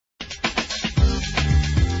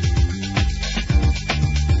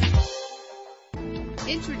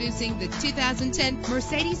Introducing the 2010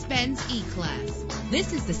 Mercedes-Benz E-Class.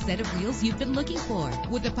 This is the set of wheels you've been looking for,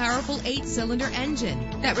 with a powerful 8-cylinder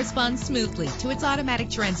engine that responds smoothly to its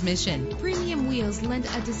automatic transmission. Premium wheels lend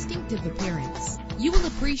a distinctive appearance. You will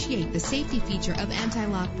appreciate the safety feature of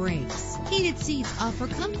anti-lock brakes. Heated seats offer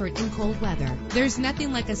comfort in cold weather. There's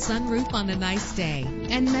nothing like a sunroof on a nice day.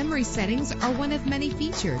 And memory settings are one of many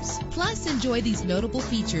features. Plus, enjoy these notable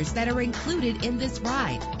features that are included in this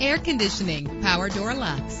ride: air conditioning, power door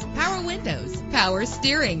locks, power windows, power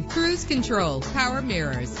steering, cruise control, power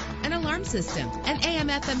mirrors, an alarm system, an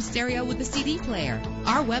AM/FM stereo with a CD player.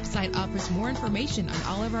 Our website offers more information on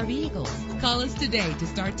all of our vehicles. Call us today to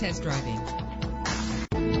start test driving.